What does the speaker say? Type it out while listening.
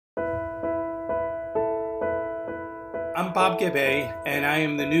I'm Bob Gabbay, and I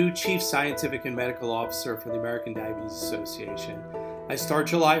am the new Chief Scientific and Medical Officer for the American Diabetes Association. I start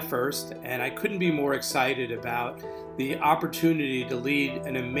July 1st, and I couldn't be more excited about the opportunity to lead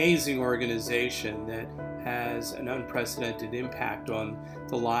an amazing organization that has an unprecedented impact on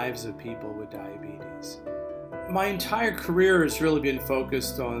the lives of people with diabetes. My entire career has really been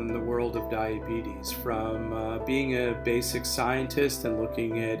focused on the world of diabetes, from being a basic scientist and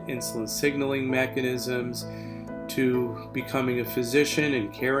looking at insulin signaling mechanisms to becoming a physician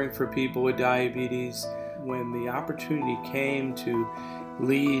and caring for people with diabetes. When the opportunity came to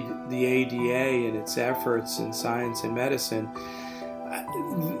lead the ADA and its efforts in science and medicine,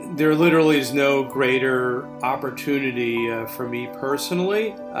 there literally is no greater opportunity for me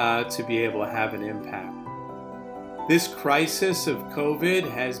personally to be able to have an impact. This crisis of COVID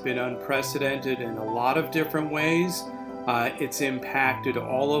has been unprecedented in a lot of different ways. It's impacted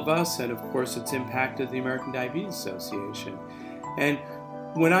all of us, and of course it's impacted the American Diabetes Association. And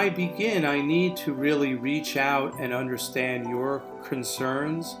when I begin, I need to really reach out and understand your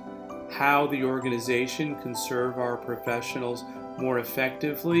concerns, how the organization can serve our professionals more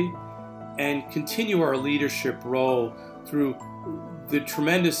effectively, and continue our leadership role through the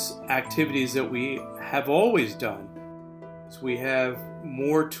tremendous activities that we have always done. So we have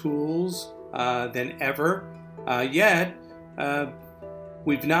more tools than ever. Yet,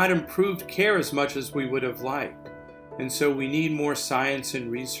 we've not improved care as much as we would have liked. And so we need more science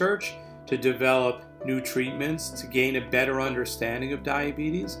and research to develop new treatments, to gain a better understanding of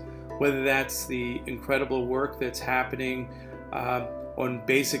diabetes, whether that's the incredible work that's happening on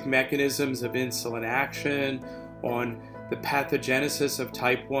basic mechanisms of insulin action, on the pathogenesis of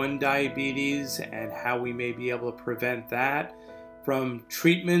type 1 diabetes and how we may be able to prevent that, from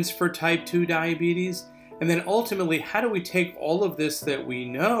treatments for type 2 diabetes. And then ultimately, how do we take all of this that we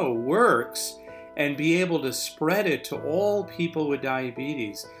know works and be able to spread it to all people with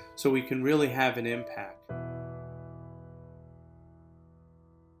diabetes so we can really have an impact?